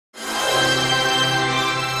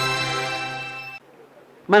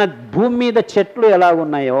మన భూమి మీద చెట్లు ఎలా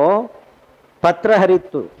ఉన్నాయో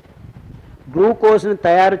పత్రహరిత్తు గ్లూకోజ్ని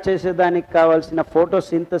తయారు చేసేదానికి కావాల్సిన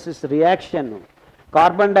ఫోటోసింథసిస్ రియాక్షన్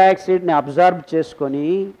కార్బన్ డయాక్సైడ్ని అబ్జార్బ్ చేసుకొని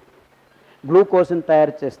గ్లూకోజ్ని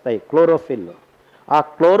తయారు చేస్తాయి క్లోరోఫిల్. ఆ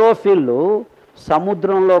క్లోరోఫిల్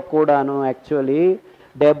సముద్రంలో కూడాను యాక్చువల్లీ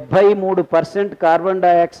 73% కార్బన్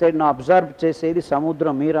డయాక్సైడ్ను అబ్జార్బ్ చేసేది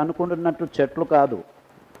సముద్రం. మీరు అనుకుంటున్నట్టు చెట్లు కాదు.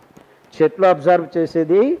 చెట్లు అబ్జార్బ్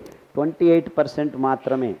చేసేది 28%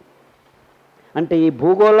 మాత్రమే. అంటే ఈ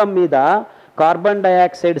భూగోళం మీద కార్బన్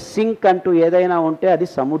డయాక్సైడ్ సింక్ అంటూ ఏదైనా ఉంటే అది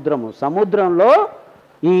సముద్రము. సముద్రంలో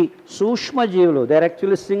ఈ సూక్ష్మజీవులు they are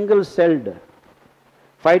actually single celled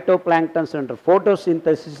phytoplanktons అంటారు.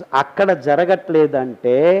 ఫోటోసింథసిస్ అక్కడ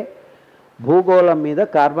జరగట్లేదంటే భూగోళం మీద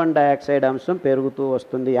కార్బన్ డయాక్సైడ్ అంశం పెరుగుతూ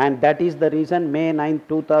వస్తుంది. And that is the reason May 9,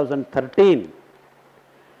 2013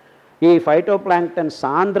 ఈ ఫైటోప్లాంక్టన్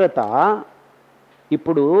సాంద్రత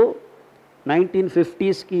ఇప్పుడు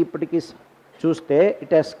 1950స్కి ఇప్పటికి చూస్తే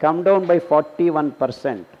it has come down by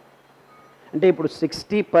 41%. అంటే ఇప్పుడు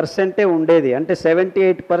 60% ఉండేది. అంటే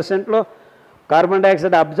 78%లో కార్బన్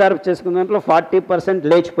డయాక్సైడ్ అబ్జర్వ్ చేసుకున్న దాంట్లో 40%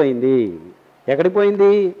 లేచిపోయింది. ఎక్కడికి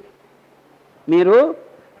పోయింది? మీరు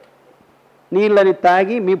నీళ్ళని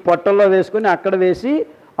తాగి మీ పొట్టల్లో వేసుకొని అక్కడ వేసి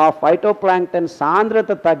ఆ ఫైటోప్లాంక్టన్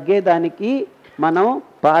సాంద్రత తగ్గేదానికి మనం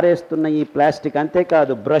పారేస్తున్న ఈ ప్లాస్టిక్.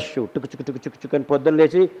 అంతేకాదు బ్రష్ టుకుచుకు అని పొద్దున్న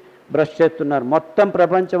లేచి బ్రష్ చేస్తున్నారు. మొత్తం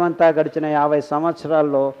ప్రపంచం అంతా గడిచిన 50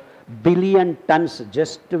 సంవత్సరాల్లో బిలియన్ టన్స్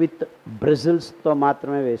జస్ట్ విత్ బ్రిజిల్స్తో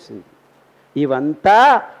మాత్రమే వేసింది. ఇవంతా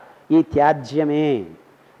ఈ త్యాజ్యమే.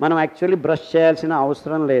 మనం యాక్చువల్లీ బ్రష్ చేయాల్సిన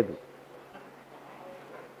అవసరం లేదు.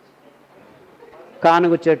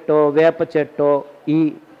 కానుగ చెట్టో వేప చెట్టో ఈ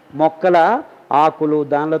మొక్కల ఆకులు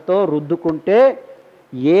దానిలతో రుద్దుకుంటే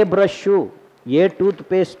ఏ బ్రషు ఏ టూత్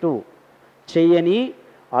పేస్టు చెయ్యని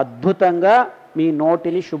అద్భుతంగా మీ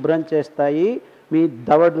నోటిని శుభ్రం చేస్తాయి. మీ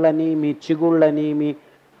దవడ్లని మీ చిగుళ్ళని మీ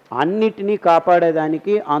అన్నిటినీ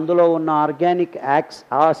కాపాడేదానికి అందులో ఉన్న ఆర్గానిక్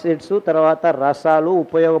యాసిడ్స్ తర్వాత రసాలు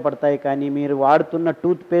ఉపయోగపడతాయి. కానీ మీరు వాడుతున్న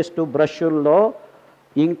టూత్ పేస్టు బ్రష్ల్లో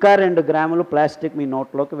ఇంకా 2 గ్రాములు ప్లాస్టిక్ మీ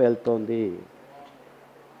నోట్లోకి వెళ్తుంది.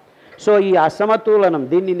 సో ఈ అసమతులనం,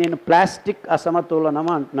 దీన్ని నేను ప్లాస్టిక్ అసమతులనం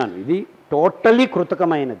అంటున్నాను. ఇది totally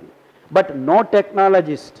కృతకమైనది. But no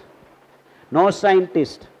technologist, no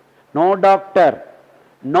scientist, no doctor,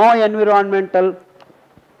 no environmental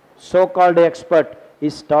so called expert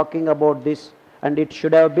is talking about this. And it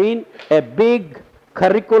should have been a big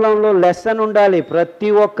కరికులంలో lesson ఉండాలి ప్రతి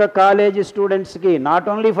ఒక్క కాలేజీ స్టూడెంట్స్కి. Not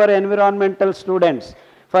only for environmental students,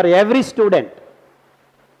 for every student.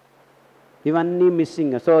 ఇవన్నీ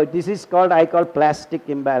missing. So this is called I call plastic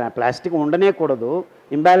imbalance. Plastic ఉండనే కూడదు,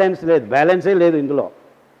 imbalance లేదు, బ్యాలెన్సే లేదు ఇందులో.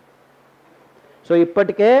 సో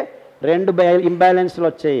ఇప్పటికే 2 ఇంబ్యాలెన్స్లు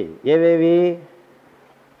వచ్చాయి. ఏవేవి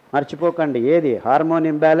మర్చిపోకండి. ఏది? Hormone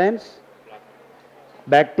imbalance,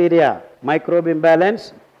 bacteria microbe imbalance.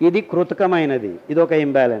 ఇది కృతకమైనది, ఇది ఒక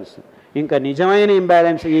ఇంబ్యాలెన్స్. ఇంకా నిజమైన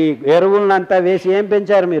ఇంబ్యాలెన్స్ ఈ ఎరువులనంతా వేసి ఏం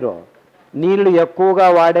పెంచారు మీరు? నీళ్లు ఎక్కువగా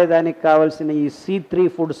వాడేదానికి కావాల్సిన ఈ C3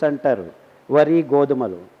 ఫుడ్స్ అంటారు, వరి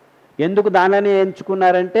గోధుమలు. ఎందుకు దానిని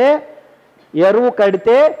ఎంచుకున్నారంటే ఎరువు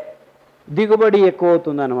కడితే దిగుబడి ఎక్కువ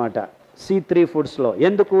అవుతుందన్నమాట C3 ఫుడ్స్లో.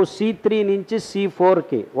 ఎందుకు? C3 నుంచి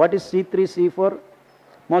C4కి. What is C3 C4?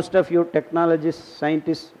 Most of you technologist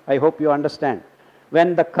scientist I hope you understand.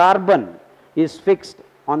 When the carbon is fixed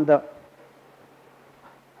on the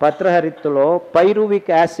పత్రహరిత్తులో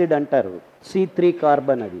pyruvic acid అంటారు, C3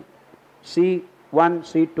 కార్బన్. అది C1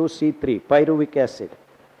 C2 C3 pyruvic acid.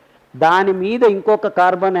 దాని మీద ఇంకొక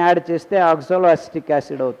carbon add చేస్తే ఆక్సాలోఅసిటిక్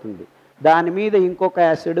acid అవుతుంది. దాని మీద ఇంకొక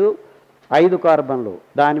యాసిడ్ 5 కార్బన్లు,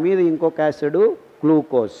 దాని మీద ఇంకొక యాసిడ్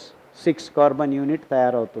గ్లూకోజ్ 6 కార్బన్ యూనిట్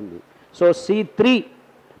తయారవుతుంది. సో C3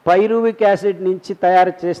 పైరువిక్ యాసిడ్ నుంచి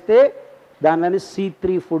తయారు చేస్తే దానిని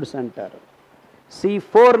C3 ఫుడ్స్ అంటారు.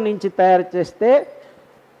 C4 నుంచి తయారు చేస్తే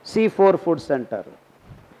C4 ఫుడ్స్ అంటారు.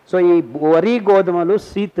 సో ఈ వరి గోధుమలు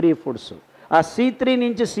C3 ఫుడ్స్. ఆ C3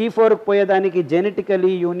 నుంచి C4కి పోయేదానికి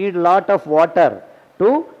genetically you need lot of water to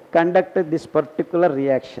conduct this particular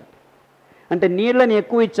reaction. అంటే నీళ్ళని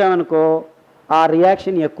ఎక్కువ ఇచ్చామనుకో ఆ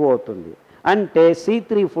రియాక్షన్ ఎక్కువ అవుతుంది. అంటే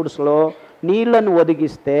C3 ఫుడ్స్లో నీళ్లను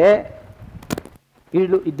ఒదిగిస్తే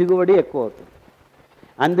దిగుబడి ఎక్కువ అవుతుంది.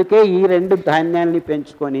 అందుకే ఈ 2 ధాన్యాలని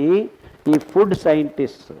పెంచుకొని ఈ ఫుడ్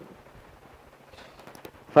సైంటిస్ట్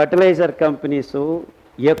ఫర్టిలైజర్ కంపెనీసు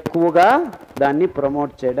ఎక్కువగా దాన్ని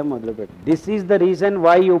ప్రమోట్ చేయడం మొదలుపెట్టి. This is the reason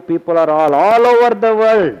why you people are all over the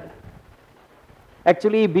world.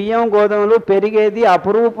 Actually ఈ బియ్యం గోధుమలు పెరిగేది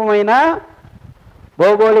అపురూపమైన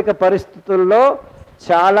భౌగోళిక పరిస్థితుల్లో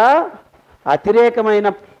చాలా అతిరేకమైన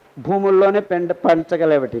భూముల్లోనే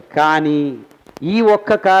పెంచగలవి. కానీ ఈ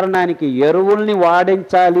ఒక్క కారణానికి, ఎరువుల్ని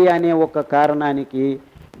వాడించాలి అనే ఒక కారణానికి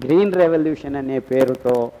గ్రీన్ రెవల్యూషన్ అనే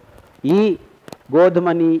పేరుతో ఈ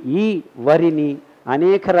గోధుమని, ఈ వరిని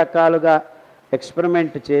అనేక రకాలుగా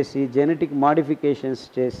ఎక్స్పెరిమెంట్ చేసి, జెనెటిక్ మాడిఫికేషన్స్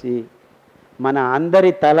చేసి, మన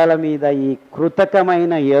అందరి తలల మీద ఈ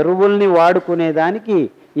కృతకమైన ఎరువుల్ని వాడుకునేదానికి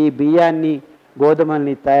ఈ బియ్యాన్ని,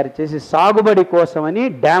 గోధుమల్ని తయారు చేసి సాగుబడి కోసమని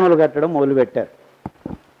డ్యాములు కట్టడం మొదలుపెట్టారు.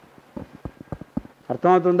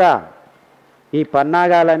 అర్థమవుతుందా? ఈ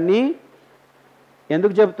పన్నాగాలన్నీ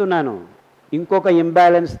ఎందుకు చెప్తున్నాను? ఇంకొక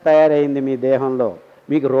ఇంబ్యాలెన్స్ తయారైంది మీ దేహంలో.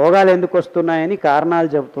 మీకు రోగాలు ఎందుకు వస్తున్నాయని కారణాలు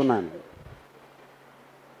చెప్తున్నాను.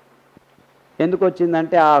 ఎందుకు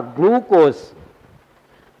వచ్చిందంటే ఆ గ్లూకోజ్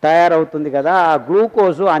తయారవుతుంది కదా, ఆ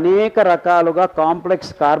గ్లూకోజు అనేక రకాలుగా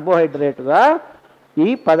కాంప్లెక్స్ కార్బోహైడ్రేట్గా ఈ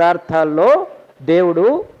పదార్థాల్లో దేవుడు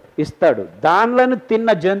ఇస్తాడు. దానిలను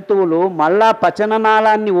తిన్న జంతువులు మళ్ళా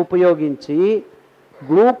పచననాళాన్ని ఉపయోగించి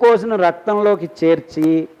గ్లూకోజ్ను రక్తంలోకి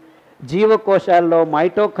చేర్చి జీవకోశాల్లో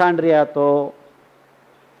మైటోకాండ్రియాతో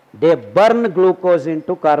they burn glucose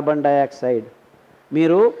into carbon dioxide.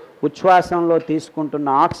 మీరు ఉచ్ఛ్వాసంలో తీసుకుంటున్న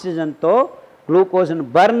ఆక్సిజన్తో గ్లూకోజ్ను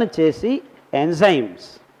బర్న్ చేసి ఎంజైమ్స్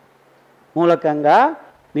మూలకంగా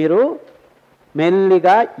మీరు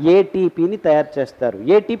మెల్లిగా ఏటీపీని తయారు చేస్తారు.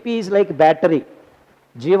 ATP is like battery.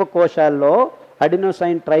 జీవకోశాల్లో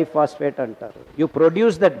అడినోసైన్ triphosphate అంటారు. You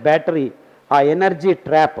produce that battery. ఆ ఎనర్జీ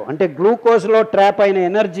ట్రాప్ అంటే గ్లూకోజ్లో ట్రాప్ అయిన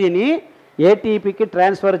ఎనర్జీని ఏటీపీకి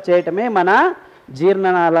ట్రాన్స్ఫర్ చేయటమే మన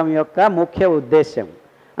జీర్ణనాళం యొక్క ముఖ్య ఉద్దేశం.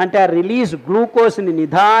 అంటే ఆ రిలీజ్ గ్లూకోజ్ని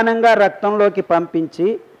నిదానంగా రక్తంలోకి పంపించి,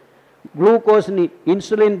 గ్లూకోజ్ని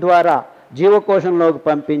ఇన్సులిన్ ద్వారా జీవకోశంలోకి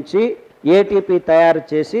పంపించి ఏటీపీ తయారు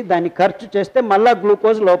చేసి దాన్ని ఖర్చు చేస్తే మళ్ళీ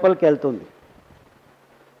గ్లూకోజ్ లోపలికి వెళ్తుంది.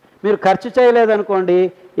 మీరు ఖర్చు చేయలేదనుకోండి,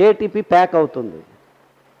 ఏటీపీ ప్యాక్ అవుతుంది,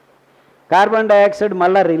 కార్బన్ డయాక్సైడ్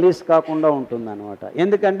మళ్ళీ రిలీజ్ కాకుండా ఉంటుంది అనమాట.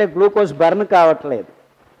 ఎందుకంటే గ్లూకోజ్ బర్న్ కావట్లేదు.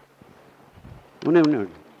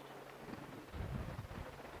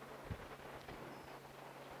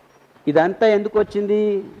 ఇదంతా ఎందుకు వచ్చింది?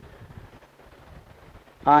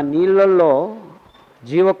 ఆ నీళ్ళల్లో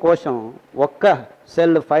జీవకోశం ఒక్క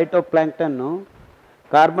సెల్ ఫైటోప్లాంక్టన్ను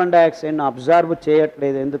కార్బన్ డయాక్సైడ్ను అబ్జార్బ్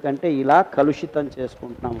చేయట్లేదు. ఎందుకంటే ఇలా కలుషితం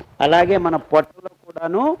చేసుకుంటున్నాము. అలాగే మన పొట్టలో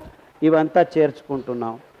కూడాను ఇవంతా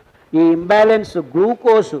చేర్చుకుంటున్నాం. ఈ ఇంబ్యాలెన్స్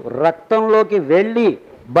గ్లూకోజ్ రక్తంలోకి వెళ్ళి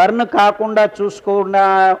బర్న్ కాకుండా చూసుకోకుండా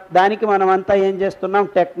దానికి మనమంతా ఏం చేస్తున్నాం?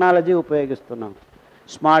 టెక్నాలజీ ఉపయోగిస్తున్నాం.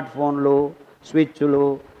 స్మార్ట్ ఫోన్లు, స్విచ్లు.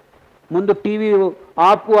 ముందు టీవీ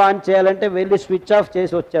ఆన్ చేయాలంటే వెళ్ళి స్విచ్ ఆఫ్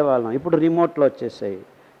చేసి వచ్చేవాళ్ళం. ఇప్పుడు రిమోట్లో వచ్చేసాయి.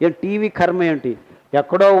 ఏం టీవీ కర్మ ఏంటి?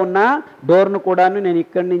 ఎక్కడో ఉన్న డోర్ను కూడాను నేను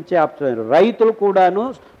ఇక్కడి నుంచే ఆఫ్ చేయను. రైతులు కూడాను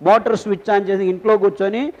మోటార్ స్విచ్ ఆన్ చేసి ఇంట్లో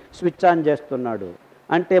కూర్చొని స్విచ్ ఆన్ చేస్తున్నాడు.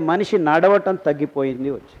 అంటే మనిషి నడవటం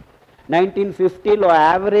తగ్గిపోయింది. వచ్చి 1950లో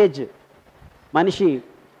యావరేజ్ మనిషి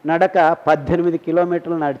నడక 18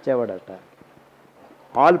 కిలోమీటర్లు నడిచేవాడట.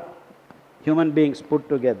 All human beings put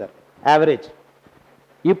together average.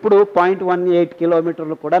 ఇప్పుడు 0.18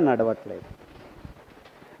 కిలోమీటర్లు కూడా నడవట్లేదు.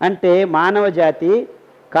 అంటే మానవ జాతి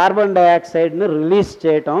కార్బన్ డయాక్సైడ్ను రిలీజ్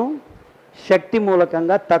చేయటం శక్తి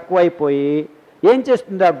మూలకంగా తక్కువైపోయి ఏం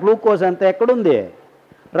చేస్తుంది? ఆ గ్లూకోజ్ అంతా ఎక్కడుంది?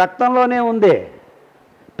 రక్తంలోనే ఉంది,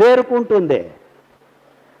 పేరుకుంటుంది.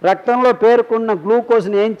 రక్తంలో పేరుకున్న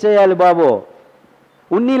గ్లూకోజ్ని ఏం చేయాలి బాబు?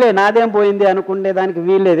 ఉన్నీలే నాదేం పోయింది అనుకునే దానికి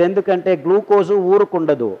వీల్లేదు. ఎందుకంటే గ్లూకోజు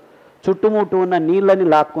ఊరుకుండదు, చుట్టుముట్టు ఉన్న నీళ్ళని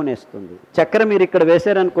లాక్కునేస్తుంది. చక్కెర మీరు ఇక్కడ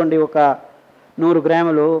వేశారనుకోండి, ఒక 100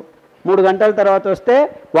 గ్రాములు, 3 గంటల తర్వాత వస్తే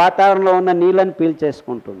వాతావరణంలో ఉన్న నీళ్ళని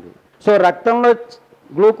పీల్చేసుకుంటుంది. సో రక్తంలో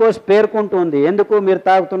గ్లూకోజ్ పేరుకుంటుంది. ఎందుకు? మీరు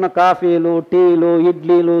తాగుతున్న కాఫీలు, టీలు,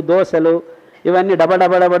 ఇడ్లీలు, దోశలు ఇవన్నీ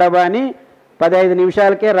డబడబడబడబా అని 15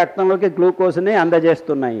 నిమిషాలకే రక్తంలోకి గ్లూకోజ్ని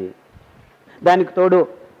అందజేస్తున్నాయి. దానికి తోడు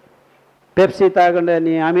పెప్సీ తాగండి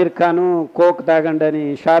అని అమీర్ ఖాను, కోక్ తాగండి అని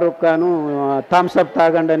షారూఖ్ ఖాను, థమ్స్అప్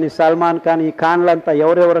తాగండి అని సల్మాన్ ఖాన్. ఈ ఖాన్లంతా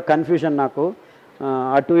ఎవరెవరో కన్ఫ్యూజన్ నాకు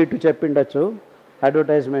అటు ఇటు చెప్పిండొచ్చు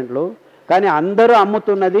అడ్వర్టైజ్మెంట్లు. కానీ అందరూ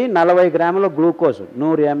అమ్ముతున్నది 40 గ్రాముల గ్లూకోజ్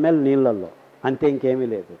 100 ml నీళ్ళల్లో, అంతే, ఇంకేమీ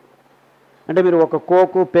లేదు. అంటే మీరు ఒక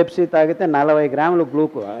కోకు, పెప్సీ తాగితే 40 గ్రాములు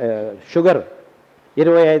షుగర్,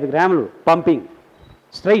 25 గ్రాములు pumping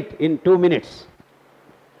straight in 2 minutes.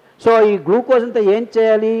 So ఈ గ్లూకోజ్ అంతా ఏం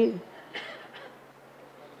చేయాలి?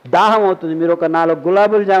 దాహం అవుతుంది. మీరు ఒక 4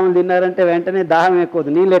 గులాబీల జాములు తిన్నారంటే వెంటనే దాహం ఎక్కువ,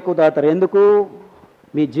 నీళ్ళు ఎక్కువ తాగుతారు. ఎందుకు?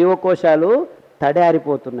 మీ జీవకోశాలు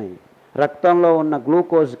తడారిపోతున్నాయి. రక్తంలో ఉన్న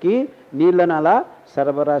గ్లూకోజ్కి నీళ్ళను అలా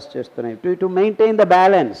సరబరాజు చేస్తున్నాయి. To maintain the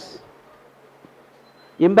balance.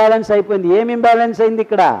 Imbalance అయిపోయింది. ఏం ఇంబ్యాలెన్స్ అయింది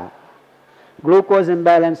ఇక్కడ? గ్లూకోజ్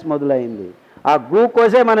ఇంబ్యాలెన్స్ మొదలైంది. ఆ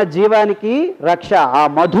గ్లూకోజే మన జీవానికి రక్ష. ఆ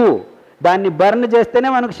మధు, దాన్ని బర్న్ చేస్తేనే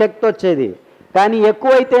మనకు శక్తి వచ్చేది. కానీ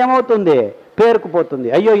ఎక్కువైతే ఏమవుతుంది? పేరుకుపోతుంది.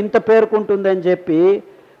 అయ్యో ఇంత పేరుకుంటుందని చెప్పి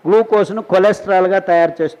గ్లూకోజ్ను కొలెస్ట్రాల్గా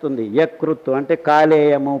తయారు చేస్తుంది. యకృత్ అంటే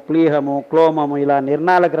కాలేయము, ప్లీహము, క్లోమము ఇలా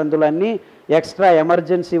నిర్నాళ గ్రంథులన్నీ ఎక్స్ట్రా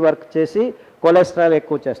ఎమర్జెన్సీ వర్క్ చేసి కొలెస్ట్రాల్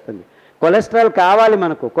ఎక్కువ చేస్తుంది. కొలెస్ట్రాల్ కావాలి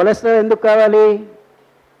మనకు. కొలెస్ట్రాల్ ఎందుకు కావాలి?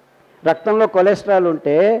 రక్తంలో కొలెస్ట్రాల్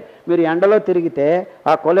ఉంటే మీరు ఎండలో తిరిగితే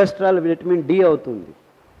ఆ కొలెస్ట్రాల్ విటమిన్ డి అవుతుంది.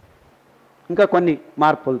 ఇంకా కొన్ని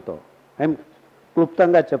మార్పులతో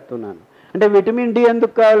క్లుప్తంగా చెప్తున్నాను. అంటే విటమిన్ డి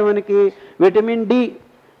ఎందుకు కావాలి మనకి? విటమిన్ డి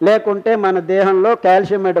లేకుంటే మన దేహంలో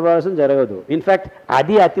కాల్షియం మెటబాలిజం జరగదు. ఇన్ఫ్యాక్ట్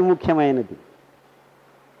అది అతి ముఖ్యమైనది.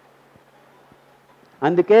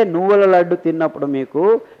 అందుకే నువ్వుల లడ్డు తిన్నప్పుడు మీకు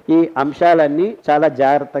ఈ అంశాలన్నీ చాలా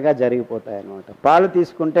జాగ్రత్తగా జరిగిపోతాయి అన్నమాట. పాలు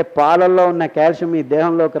తీసుకుంటే పాలల్లో ఉన్న కాల్షియం మీ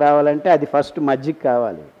దేహంలోకి రావాలంటే అది ఫస్ట్ మజ్జిగ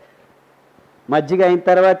కావాలి. మజ్జిగ అయిన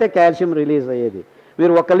తర్వాతే కాల్షియం రిలీజ్ అయ్యేది.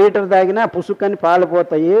 మీరు 1 లీటర్ తాగినా పుసుకని పాలు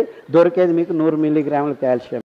పోతాయి, దొరికేది మీకు 100 మిల్లీగ్రాముల కాల్షియం.